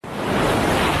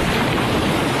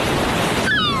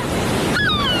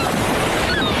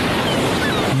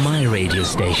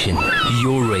station,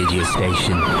 your radio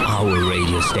station, our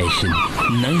radio station.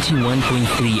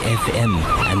 91.3 FM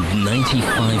and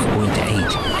 95.8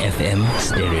 FM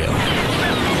stereo.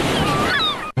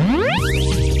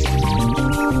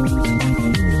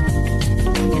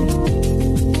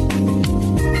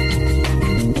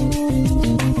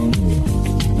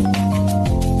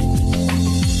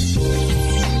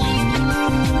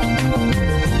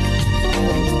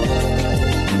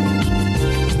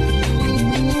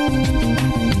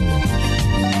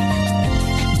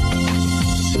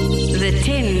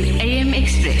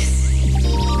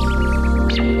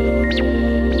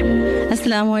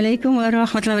 Assalamu alaikum wa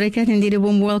rahmatullahi wa barakatuh. Indeed, a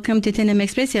warm welcome to 10am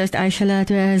Express. Host Aisha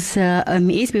Latu as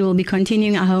is. We will be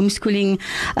continuing our homeschooling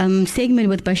segment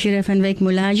with Basheerah Van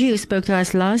Wyk-Mollagee, who spoke to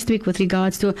us last week with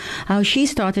regards to how she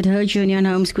started her journey on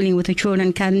homeschooling with her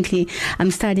children currently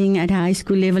studying at high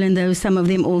school level, and though some of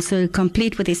them also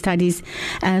complete with their studies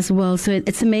as well. So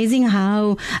it's amazing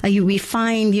how we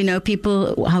find,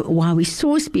 people, how we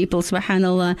source people,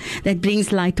 subhanAllah, that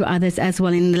brings light to others as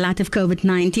well. In the light of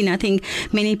COVID-19, I think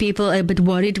many people are a bit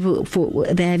worried for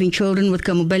they're having children with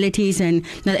comorbidities and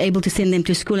not able to send them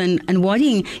to school and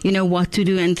worrying, what to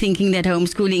do and thinking that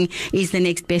homeschooling is the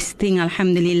next best thing.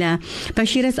 Alhamdulillah.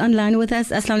 Basheerah's online with us.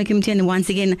 Assalamu alaikum, and once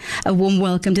again, a warm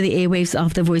welcome to the airwaves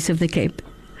of the Voice of the Cape.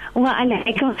 Wa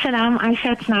alaikum salam,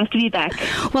 Aisha. It's nice to be back.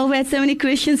 Well, we had so many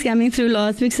questions coming through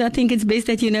last week, so I think it's best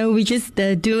that, we just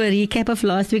do a recap of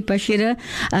last week, Basheerah.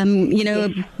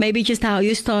 Yes. Maybe just how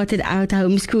you started out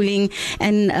homeschooling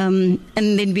and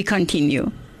then we continue.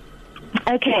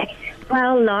 Okay.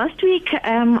 Well, last week,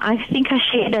 I think I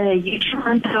shared a huge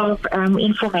amount of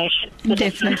information.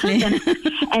 Definitely.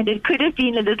 And it could have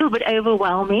been a little bit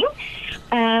overwhelming.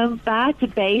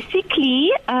 But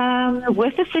basically,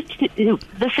 with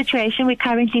the situation we're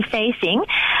currently facing,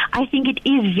 I think it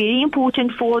is very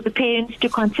important for the parents to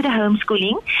consider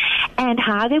homeschooling, and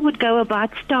how they would go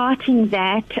about starting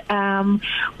that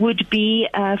would be,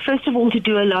 first of all, to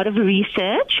do a lot of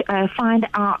research, find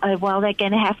out, they're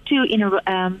going to have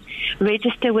to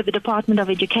register with the Department of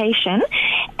Education,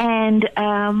 and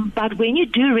but when you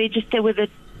do register with the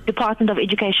Department of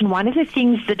Education, one of the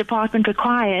things the department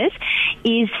requires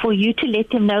is for you to let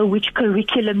them know which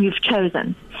curriculum you've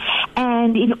chosen.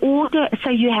 And so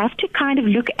you have to kind of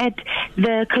look at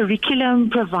the curriculum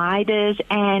providers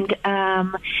and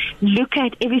look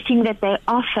at everything that they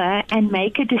offer and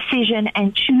make a decision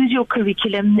and choose your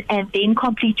curriculum and then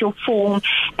complete your form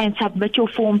and submit your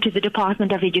form to the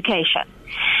Department of Education.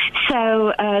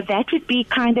 So that would be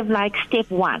kind of like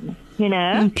step one.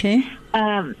 Okay.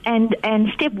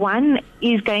 And step one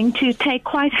is going to take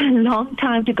quite a long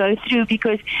time to go through,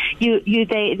 because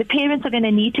the parents are going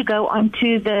to need to go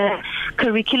onto the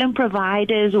curriculum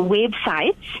providers'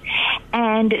 websites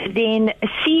and then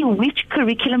see which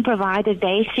curriculum provider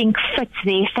they think fits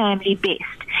their family best.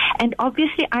 And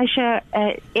obviously, Aisha,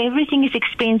 everything is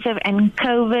expensive, and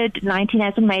COVID-19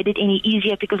 hasn't made it any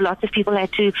easier because lots of people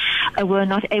were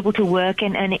not able to work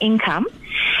and earn income.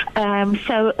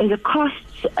 So the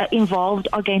costs involved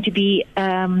are going to be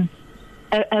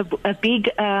a big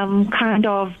kind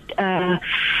of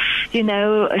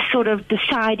sort of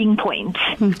deciding point.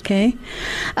 Okay.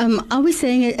 Are we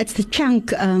saying it's the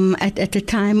chunk at the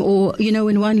time, or,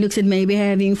 when one looks at maybe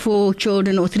having 4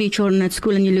 children or 3 children at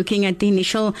school and you're looking at the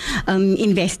initial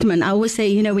investment? I always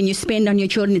say, when you spend on your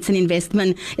children, it's an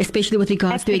investment, especially with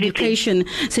regards Absolutely. to education.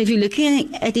 So if you're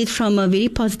looking at it from a very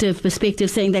positive perspective,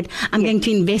 saying that I'm going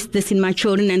to invest this in my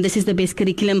children and this is the best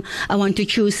curriculum I want to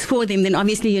choose for them, then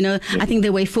obviously, I think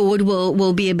the way forward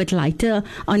will be a bit lighter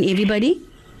on everybody.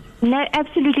 No,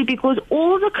 absolutely, because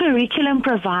all the curriculum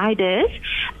providers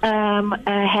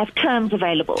have terms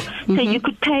available. Mm-hmm. So you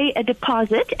could pay a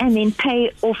deposit and then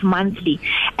pay off monthly.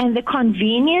 And the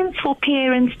convenience for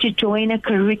parents to join a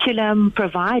curriculum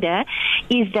provider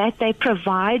is that they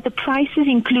provide, the prices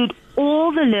include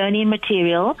all the learning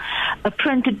material,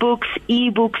 printed books,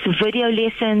 e-books, video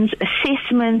lessons,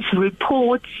 assessments,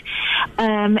 reports,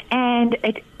 and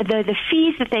the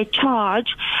fees that they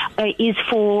charge is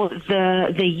for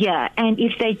the year. And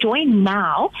if they join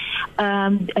now,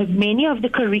 many of the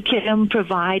curriculum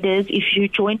providers, if you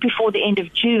join before the end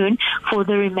of June, for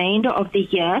the remainder of the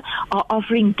year, are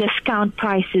offering discount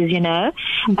prices,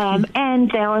 Mm-hmm. And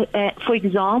there are, for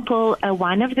example,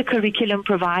 one of the curriculum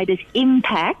providers,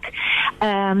 Impact,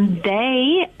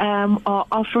 they are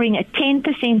offering a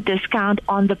 10% discount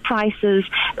on the prices.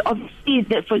 Obviously,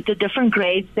 for the different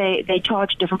grades, they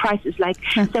charge different prices. Like,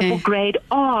 so for grade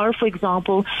R, for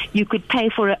example, you could pay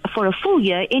for a full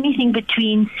year anything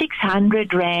between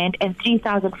 600 Rand and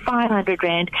 3,500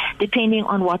 Rand, depending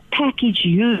on what package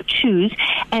you choose,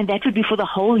 and that would be for the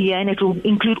whole year, and it will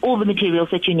include all the materials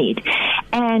that you need.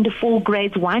 And for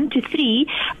grades 1 to 3,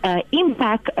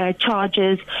 Impact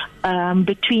charges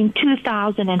between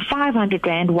 2,000 and 500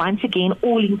 Rand, once again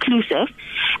all inclusive.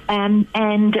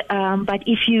 But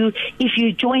if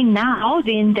you join now,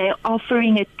 then they're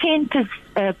offering a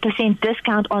 10%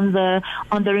 discount on the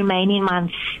remaining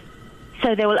months.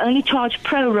 So they will only charge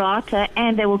pro rata,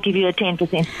 and they will give you a 10%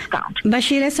 discount.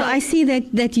 Basheerah, so I see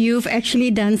that you've actually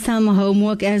done some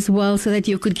homework as well, so that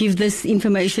you could give this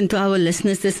information to our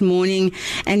listeners this morning.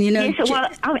 And yes, well,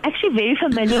 I'm actually very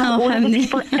familiar with all of the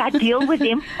people. I deal with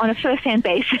them on a first-hand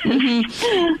basis.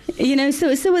 Mm-hmm.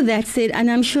 So with that said,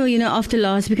 and I'm sure after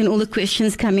last week and all the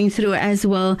questions coming through as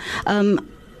well.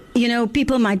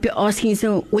 People might be asking,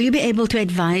 so will you be able to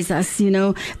advise us?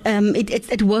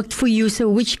 It worked for you, so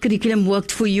which curriculum worked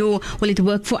for you? Will it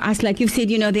work for us? Like you've said,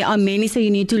 there are many, so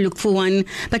you need to look for one.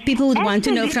 But people would want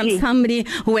to know from somebody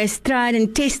who has tried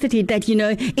and tested it that,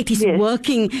 it is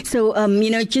working. So,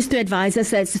 just to advise us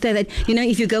so that,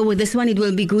 if you go with this one, it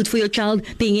will be good for your child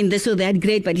being in this or that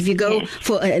grade. But if you go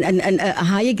for a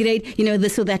higher grade,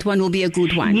 this or that one will be a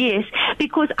good one. Yes,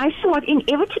 because I saw what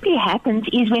inevitably happens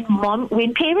is when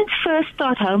parents first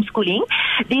start homeschooling,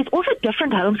 there's also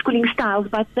different homeschooling styles,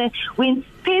 but when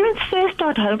parents first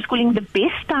start homeschooling, the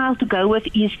best style to go with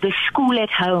is the school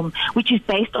at home, which is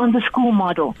based on the school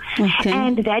model. Okay.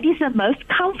 And that is the most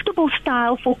comfortable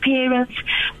style for parents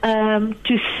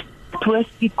to start with,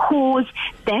 because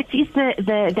that is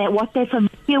what they're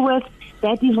familiar with.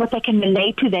 That is what they can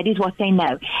relate to. That is what they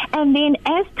know. And then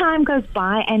as time goes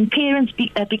by and parents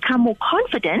become more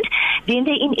confident, then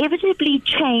they inevitably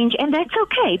change, and that's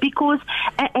okay, because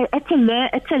it's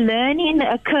a learning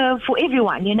curve for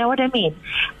everyone. You know what I mean?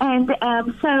 And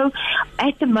so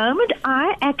at the moment,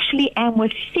 I actually am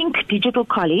with Think Digital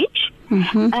College,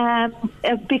 because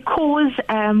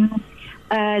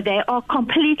they are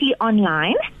completely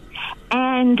online.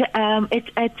 And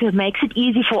it makes it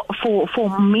easy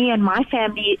for me and my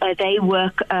family. They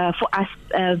work for us.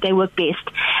 They work best,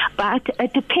 but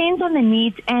it depends on the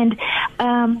needs. And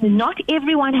not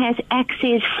everyone has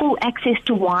full access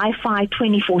to Wi-Fi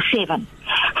 24/7.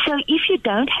 So if you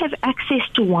don't have access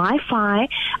to Wi-Fi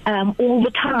all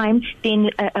the time, then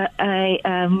a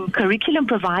curriculum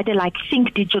provider like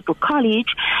Think Digital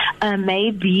College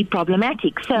may be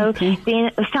problematic. So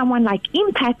then someone like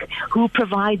Impact, who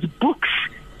provides books,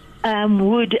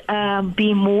 would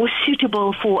be more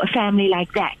suitable for a family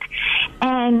like that.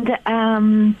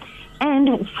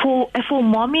 And for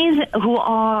mommies who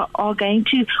are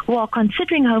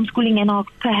considering homeschooling and are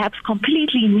perhaps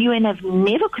completely new and have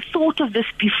never thought of this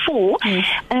before,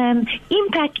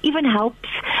 Impact even helps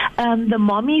the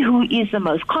mommy who is the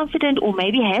most confident, or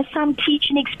maybe has some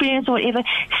teaching experience or whatever,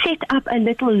 set up a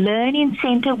little learning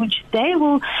center which they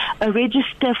will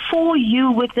register for you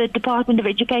with the Department of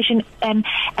Education, and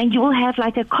you will have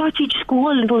like a cottage school,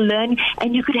 a little learning,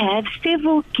 and you could have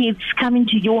several kids come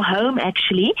into your home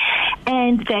actually,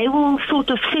 and they will sort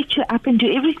of set you up and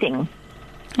do everything.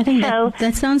 I think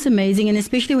that sounds amazing, and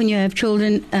especially when you have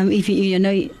children,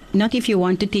 not if you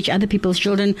want to teach other people's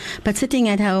children, but sitting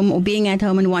at home or being at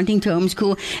home and wanting to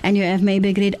homeschool, and you have maybe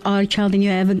a grade R child and you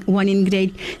have one in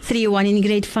grade 3, one in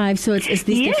grade 5, so it's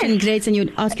these different grades, and you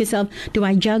ask yourself, do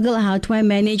I juggle? How do I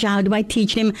manage? How do I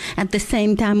teach them at the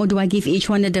same time, or do I give each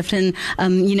one a different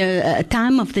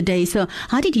time of the day? So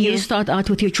how did you start out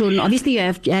with your children? Obviously you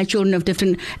have children of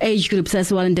different age groups as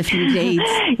well, and different grades.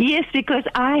 Yes, because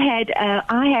I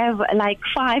have like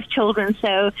 5 children,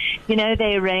 so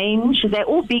they range. They're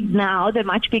all big now. They're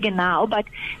much bigger now, but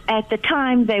at the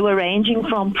time they were ranging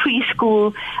from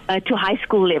preschool to high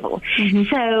school level.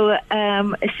 So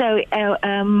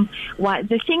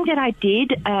the thing that I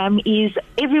did is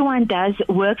everyone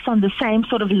works on the same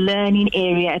sort of learning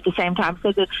area at the same time.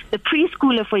 So the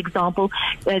preschooler, for example,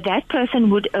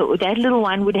 that little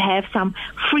one would have some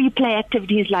free play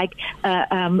activities like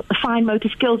fine motor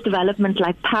skills development,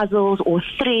 like puzzles or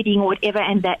threading or whatever,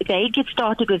 and that they get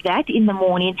started with that in the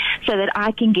morning, so that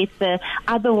I can get the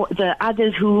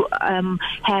others who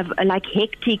have like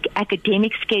hectic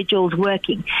academic schedules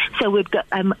working. So we've got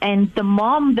and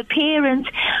the parents,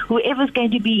 whoever's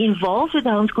going to be involved with the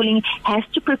homeschooling, has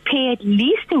to prepare at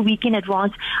least a week in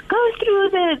advance. Go through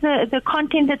the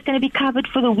content that's going to be covered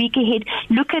for the week ahead.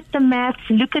 Look at the maths,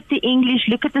 look at the English,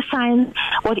 look at the science,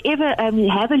 whatever.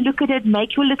 Have a look at it.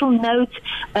 Make your little notes.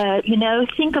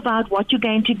 Think about what you're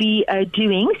going to be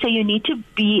doing. So you need to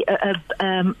be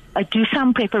do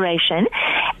some preparation,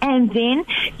 and then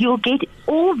you'll get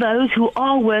all those who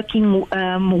are working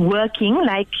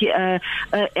like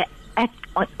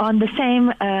on the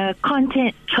same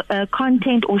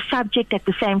content or subject at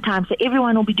the same time. So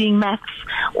everyone will be doing maths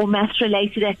or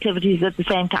maths-related activities at the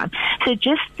same time. So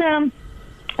just the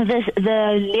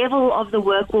level of the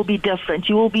work will be different.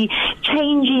 You will be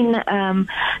changing,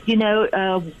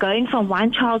 going from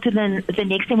one child to the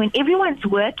next. And when everyone's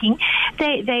working,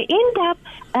 they end up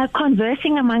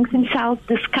conversing amongst themselves,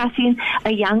 discussing.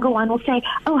 A younger one will say,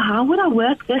 oh, how would I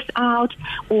work this out?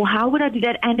 Or how would I do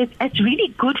that? And it's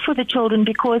really good for the children,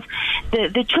 because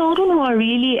the children who are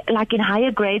really like in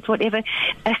higher grades, whatever,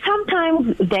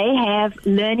 sometimes they have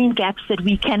learning gaps that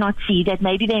we cannot see, that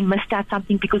maybe they missed out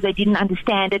something because they didn't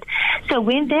understand it. So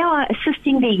when they are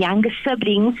assisting their younger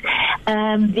siblings,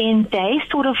 then they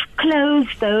sort of close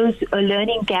those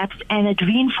learning gaps, and it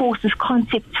reinforces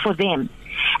concepts for them.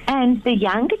 And the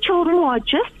younger children who are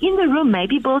just in the room,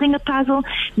 maybe building a puzzle,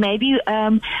 maybe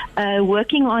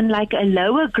working on like a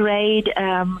lower grade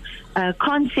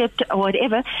concept or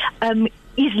whatever,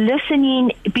 is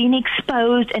listening, being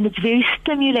exposed, and it's very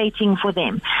stimulating for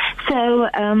them. So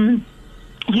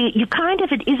you kind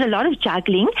of, it is a lot of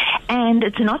juggling, and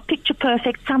it's not picture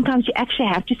perfect. Sometimes you actually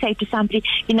have to say to somebody,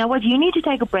 you know what, you need to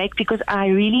take a break because I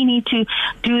really need to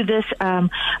do this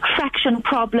fraction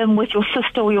problem with your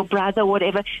sister or your brother or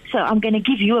whatever, so I'm going to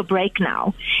give you a break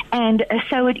now. And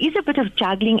so it is a bit of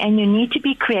juggling, and you need to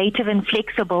be creative and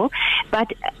flexible,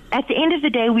 but at the end of the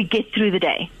day, we get through the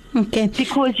day. Okay.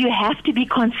 Because you have to be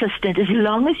consistent. As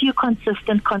long as you're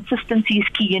consistent, consistency is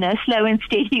key. Slow and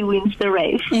steady wins the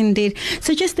race. Indeed.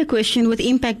 So just a question, with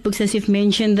Impact Books, as you've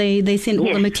mentioned, they send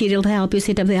all the material to help you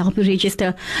set up, they help you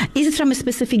register. Is it from a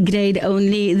specific grade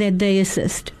only that they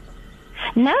assist?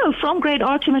 No, from grade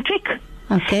R to matric.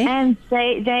 Okay. And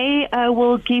they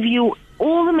will give you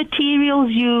all the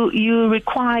materials you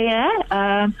require.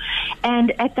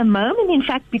 And at the moment, in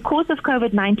fact, because of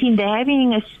COVID-19, they're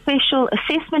having a special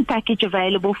assessment package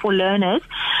available for learners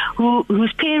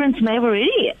whose parents may have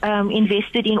already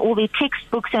invested in all their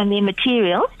textbooks and their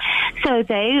materials. So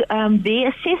their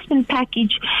assessment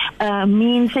package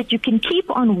means that you can keep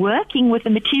on working with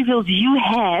the materials you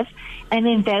have, and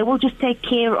then they will just take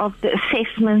care of the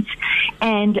assessments.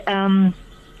 And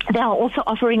they are also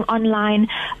offering online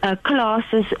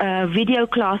classes, video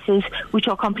classes, which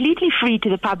are completely free to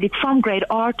the public from grade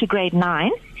R to grade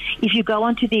 9. If you go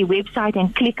onto their website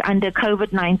and click under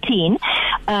COVID-19,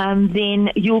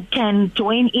 then you can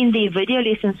join in their video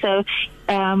lessons. So,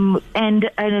 and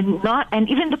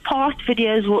even the past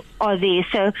videos are there,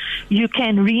 so you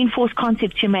can reinforce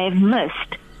concepts you may have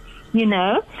missed.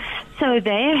 So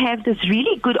they have this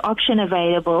really good option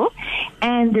available.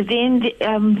 And then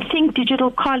Think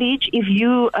Digital College, if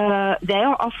you they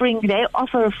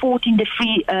offer a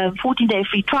 14-day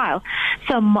free trial.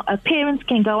 So parents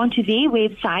can go onto their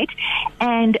website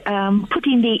and put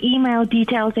in their email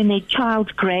details and their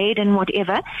child's grade and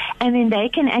whatever, and then they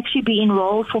can actually be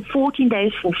enrolled for 14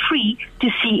 days for free to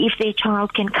see if their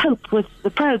child can cope with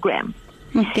the program.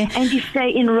 Okay. And if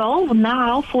they enroll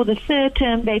now for the third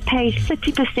term, they pay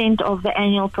 30% of the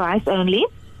annual price only,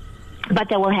 but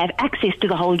they will have access to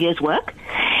the whole year's work.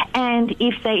 And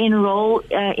if they enroll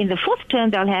in the fourth term,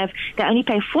 they only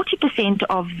pay 40%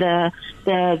 of the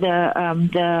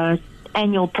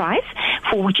annual price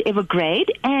for whichever grade,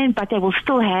 but they will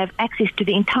still have access to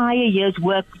the entire year's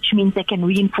work, which means they can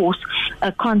reinforce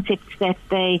concepts that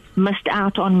they missed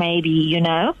out on maybe,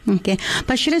 Okay.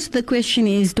 Basheerah, the question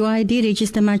is, do I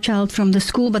deregister my child from the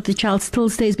school, but the child still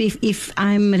stays, if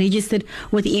I'm registered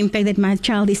with the Impact, that my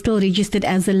child is still registered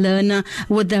as a learner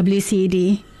with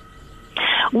WCD?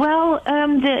 Well,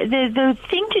 the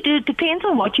thing to do depends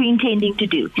on what you're intending to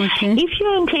do. Okay. If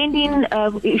you're intending,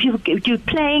 if you're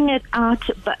playing it out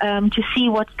to see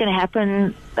what's going to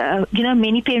happen,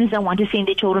 many parents don't want to send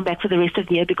their children back for the rest of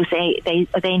the year because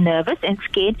they're nervous and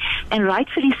scared, and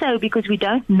rightfully so, because we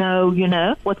don't know,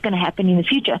 what's going to happen in the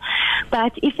future.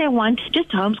 But if they want to just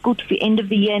homeschool to the end of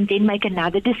the year and then make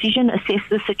another decision, assess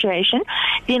the situation,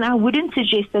 then I wouldn't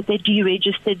suggest that they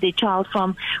deregister their child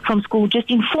from school. Just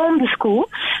inform the school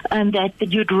that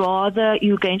you're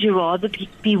going to rather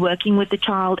be working with the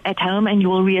child at home, and you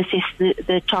will reassess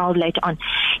the child later on.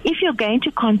 If you're going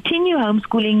to continue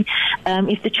homeschooling,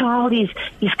 if the child is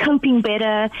coping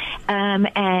better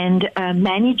and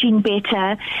managing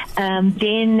better,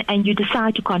 then, and you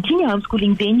decide to continue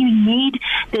homeschooling, then you need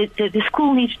the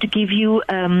school needs to give you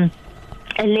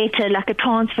a letter, like a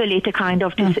transfer letter kind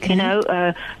of, to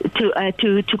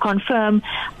confirm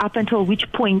up until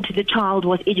which point the child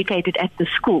was educated at the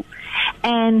school.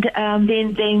 And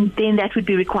then that would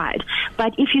be required.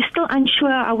 But if you're still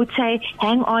unsure, I would say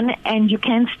hang on, and you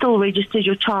can still register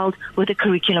your child with a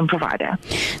curriculum provider.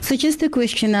 So just a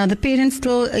question now, the parents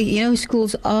still,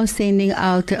 schools are sending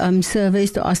out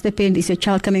surveys to ask the parent, is your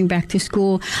child coming back to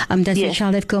school? Does your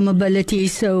child have comorbidities?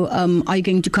 So are you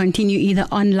going to continue either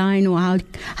online, or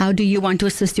how do you want to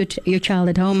assist your child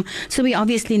at home? So we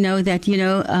obviously know that,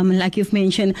 like you've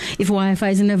mentioned, if Wi-Fi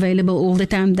isn't available all the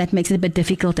time, that makes it a bit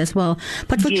difficult as well.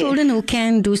 But for children who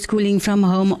can do schooling from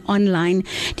home online,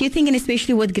 do you think, and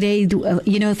especially with grade,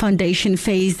 foundation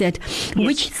phase, that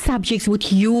which subjects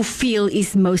would you feel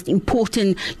is most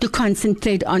important to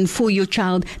concentrate on for your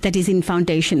child that is in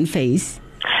foundation phase?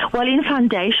 Well, in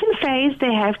foundation phase,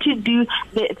 they have to do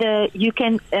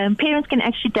parents can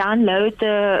actually download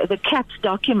the CAPS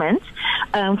documents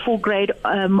for grade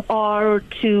R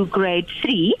to grade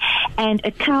 3, and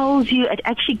it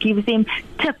actually gives them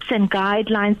tips and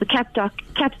guidelines. The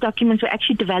CAPS documents were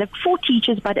actually developed for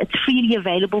teachers, but it's freely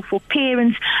available for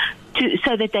parents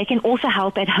so that they can also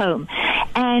help at home.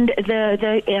 And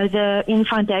in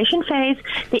foundation phase,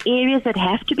 the areas that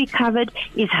have to be covered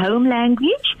is home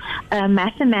language,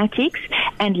 mathematics,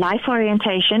 and life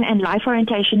orientation. And life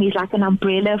orientation is like an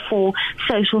umbrella for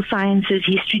social sciences,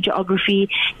 history, geography,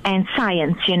 and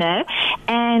science,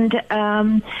 And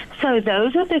so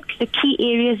those are the key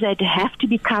areas that have to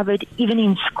be covered even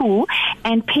in school.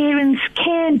 And parents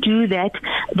can do that,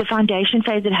 the foundation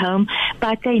phase at home,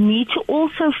 but they need to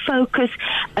also focus,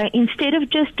 instead of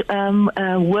just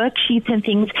worksheets and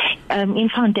things, in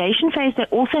foundation phase, they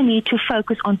also need to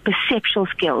focus on perceptual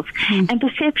skills. And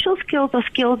perceptual skills are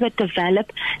skills that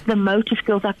develop the motor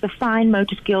skills, like the fine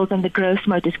motor skills and the gross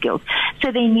motor skills.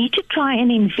 So they need to try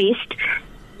and invest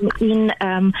in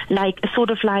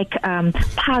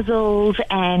puzzles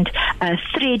and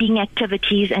threading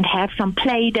activities, and have some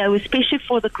Play-Doh, especially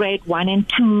for the grade 1 and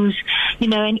 2s,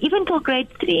 and even for grade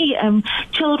 3,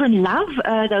 children love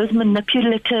those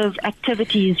manipulative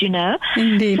activities,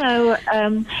 Indeed. So,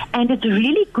 and it's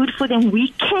really good for them. We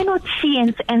cannot see,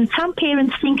 and some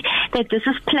parents think that this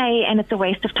is play and it's a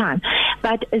waste of time,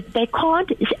 but they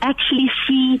can't actually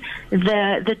see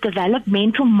the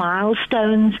developmental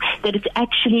milestones that it's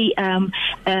actually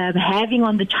having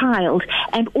on the child.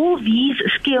 And all these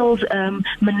skills,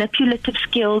 manipulative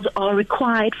skills, are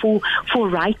required for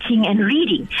writing and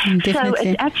reading. Definitely. So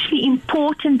it's actually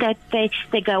important that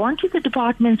they go onto the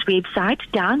department's website,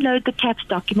 download the CAPS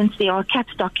documents. There are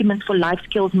CAPS documents for life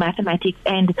skills, mathematics,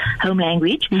 and home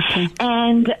language. Okay.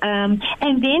 And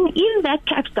then in that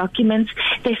CAPS documents,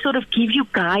 they sort of give you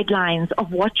guidelines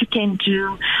of what you can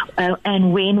do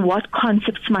and what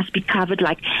concepts must be covered,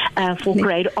 like for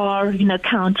grade R,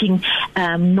 counting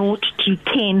 0 to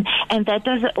 10, and that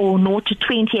doesn't, or 0 to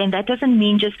 20, and that doesn't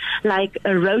mean just like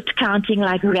a rote counting,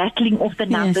 like rattling off the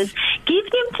numbers. Give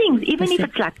them things, even if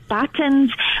it's like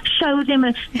buttons. Show them,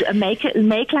 make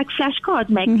like flashcards,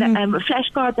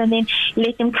 flashcards, and then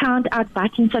let them count out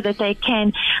buttons so that they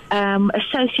can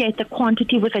associate the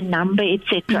quantity with a number,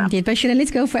 etc. Indeed. Basheerah, let's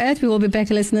go for it. We will be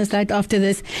back, listeners, right after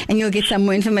this, and you'll get some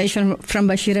more information from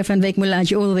Basheerah Van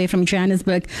Wyk-Mollagee all the way from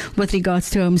Johannesburg with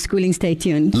regards to homeschooling. Stay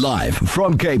tuned. Live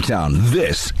from Cape Town,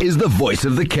 this is the Voice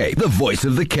of the Cape. The Voice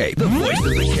of the Cape. The Voice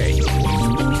of the Cape.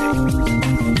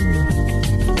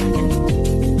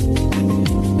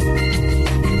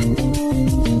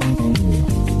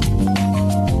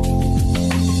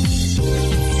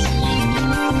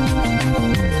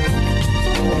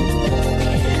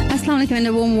 And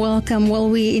a warm welcome. Well,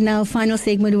 we in our final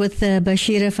segment with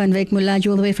Basheerah Van Wyk-Mollagee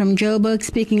all the way from Joburg,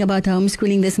 speaking about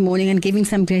homeschooling this morning and giving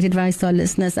some great advice to our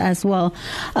listeners as well.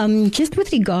 Just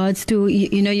with regards to,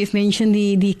 you've mentioned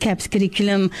the CAPS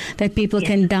curriculum that people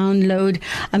can download.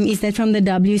 Is that from the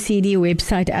WCD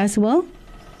website as well?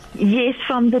 Yes,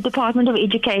 from the Department of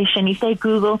Education, if they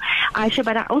Google Aisha.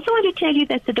 But I also want to tell you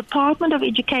that the Department of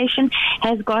Education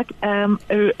has got a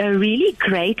really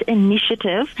great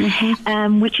initiative,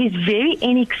 which is very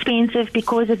inexpensive,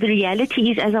 because of the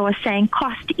reality is, as I was saying,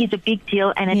 cost is a big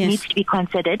deal and it needs to be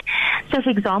considered. So, for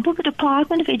example, the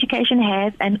Department of Education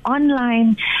has an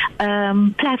online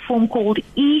platform called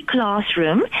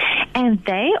eClassroom, and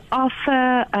they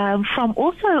offer from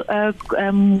also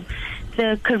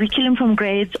the curriculum from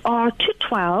grades R to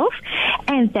 12,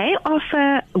 and they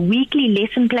offer weekly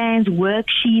lesson plans,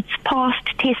 worksheets, past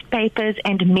test papers,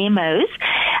 and memos.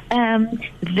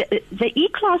 The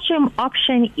e-classroom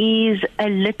option is a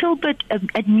little bit,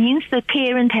 it means the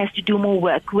parent has to do more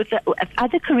work. With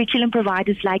other curriculum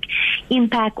providers like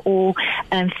Impact or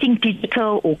Think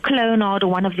Digital or Clonard or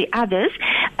one of the others,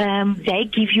 they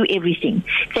give you everything.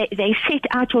 They set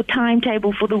out your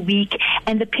timetable for the week,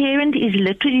 and the parent is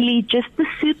literally just the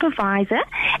supervisor,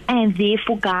 and there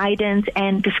for guidance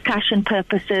and discussion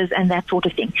purposes and that sort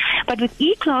of thing. But with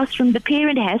e-classroom, the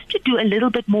parent has to do a little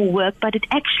bit more work, but it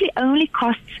actually only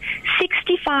costs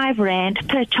 65 Rand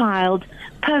per child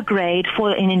per grade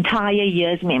for an entire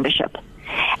year's membership.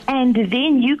 And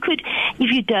then you could,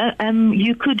 if you don't,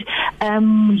 you could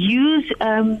use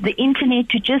the internet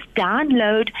to just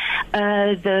download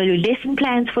the lesson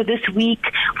plans for this week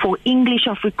for English,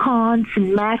 Afrikaans,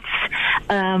 maths,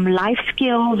 life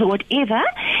skills, whatever,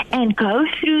 and go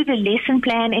through the lesson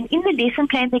plan. And in the lesson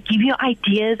plan, they give you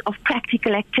ideas of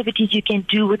practical activities you can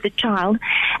do with the child.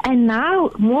 And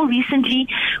now, more recently,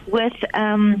 with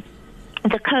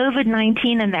the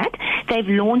COVID-19 and that, they've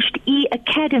launched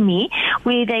E-Academy,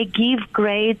 where they give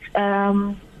grades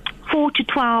 4 to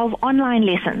 12 online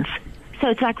lessons. So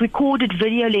it's like recorded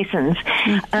video lessons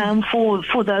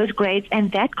for those grades,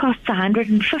 and that costs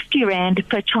 150 Rand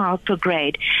per child per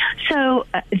grade. So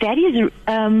that is...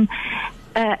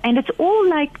 and it's all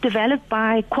like developed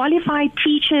by qualified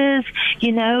teachers,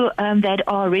 that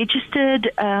are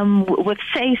registered with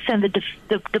SACE and the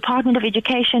Department of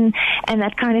Education and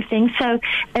that kind of thing. So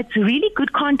it's really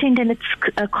good content, and it's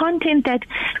content that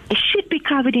should be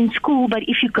covered in school. But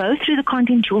if you go through the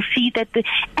content, you'll see that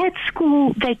at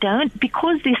school they don't,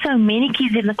 because there's so many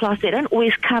kids in the class, they don't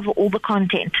always cover all the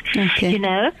content. Okay.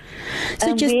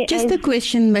 So just a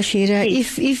question, Basheerah.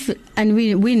 Yes. If and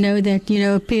we know that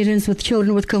parents with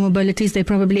children with comorbidities, they're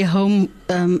probably home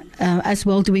as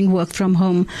well, doing work from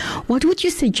home. What would you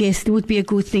suggest would be a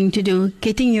good thing to do?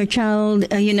 Getting your child,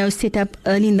 set up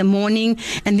early in the morning,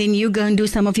 and then you go and do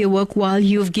some of your work while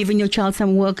you've given your child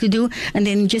some work to do, and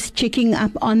then just checking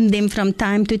up on them from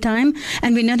time to time.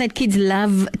 And we know that kids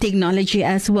love technology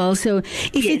as well. So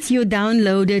if it's your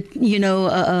downloaded,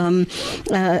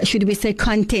 should we say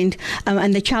content,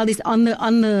 and the child is on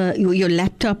your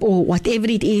laptop or whatever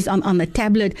it is on the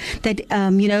tablet, that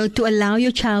to allow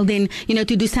your child then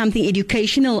to do something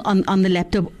educational on the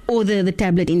laptop or the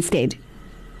tablet instead.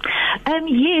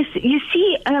 Yes, you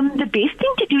see, the best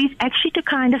thing to do is actually to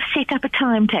kind of set up a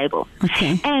timetable.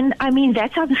 Okay. And I mean,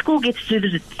 that's how the school gets through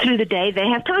the day. They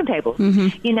have timetables.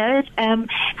 Mm-hmm.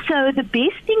 So the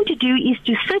best thing to do is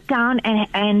to sit down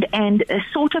and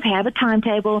sort of have a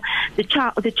timetable. The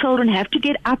children have to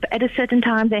get up at a certain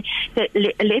time.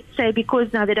 Let's say,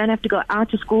 because now they don't have to go out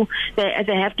to school, they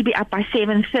have to be up by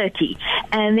 7:30,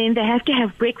 and then they have to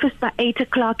have breakfast by 8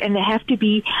 o'clock, and they have to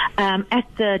be at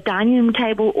the dining room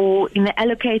table or in the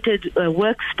allocated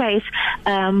workspace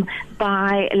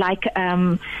by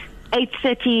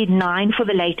 8:30, 9 for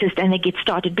the latest, and they get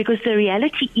started. Because the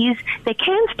reality is they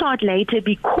can start later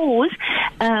because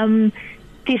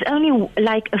there's only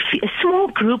like a small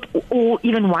group or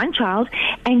even one child,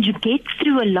 and you get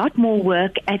through a lot more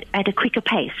work at a quicker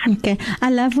pace. Okay.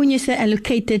 I love when you say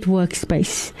allocated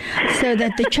workspace, so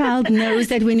that the child knows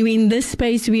that when we're in this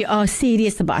space, we are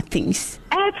serious about things.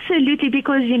 Absolutely,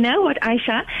 because you know what,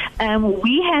 Aisha,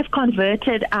 we have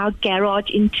converted our garage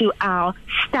into our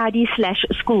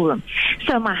study/schoolroom.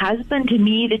 So my husband,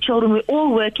 me, the children, we're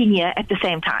all working here at the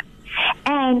same time.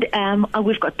 And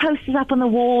we've got posters up on the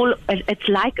wall. It's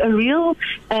like a real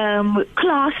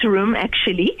classroom,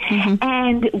 actually. Mm-hmm.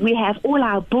 And we have all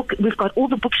our we've got all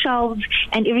the bookshelves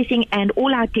and everything, and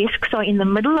all our desks are in the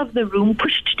middle of the room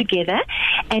pushed together,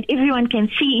 and everyone can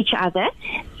see each other.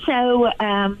 So,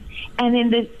 and then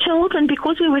the children,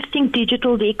 because we were Think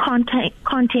Digital, their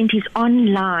content is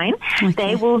online. Okay.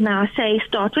 They will now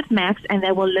start with maths, and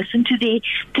they will listen to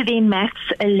their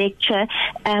maths lecture.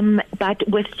 But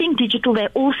with Think Digital, they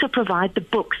also provide the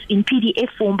books in PDF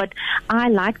form. But I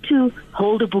like to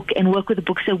hold a book and work with the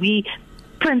book, so we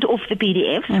print off the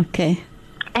PDF. Okay.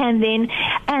 And then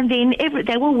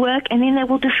they will work, and then they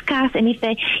will discuss. And if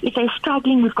they're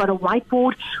struggling, we've got a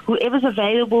whiteboard. Whoever's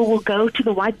available will go to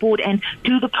the whiteboard and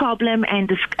do the problem and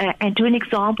do an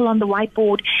example on the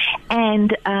whiteboard.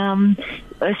 And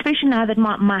especially now that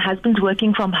my husband's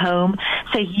working from home,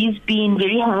 so he's been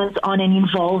very hands-on and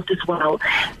involved as well.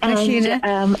 And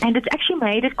it's actually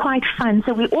made it quite fun.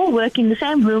 So we all work in the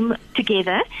same room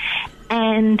together.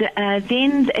 And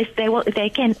then if they will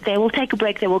take a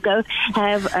break. They will go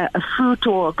have a fruit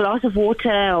or a glass of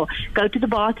water, or go to the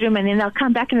bathroom, and then they'll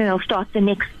come back and then they'll start the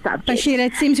next subject. Basheerah,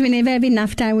 it seems we never have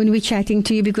enough time when we're chatting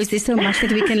to you, because there's so much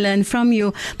that we can learn from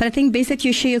you. But I think best that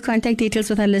you share your contact details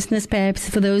with our listeners, perhaps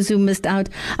for those who missed out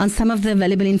on some of the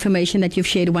valuable information that you've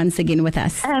shared once again with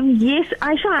us. Yes,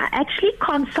 Aisha, I actually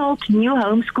consult new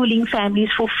homeschooling families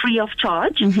for free of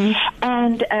charge. Mm-hmm.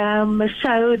 And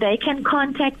so they can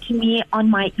contact me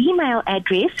on my email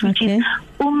address, which is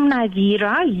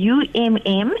Umnavira,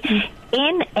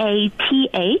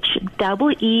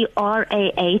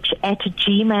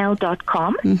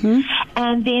 nathwerah@gmail.com.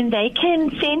 And then they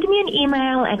can send me an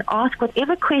email and ask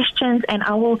whatever questions, and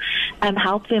I will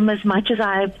help them as much as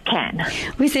I can.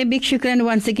 We say big shukran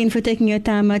once again for taking your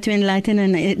time out to enlighten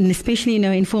and especially,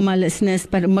 inform our listeners,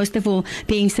 but most of all,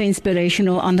 being so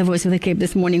inspirational on the Voice of the Cape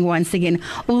this morning once again.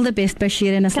 All the best,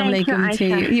 Basheerah, and assalamu alaikum to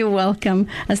you. You're welcome.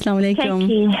 Assalamu alaikum. Thank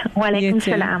you. Wa alaikum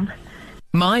salam.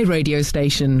 My radio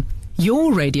station,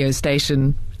 your radio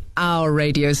station, our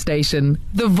radio station,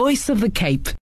 the Voice of the Cape.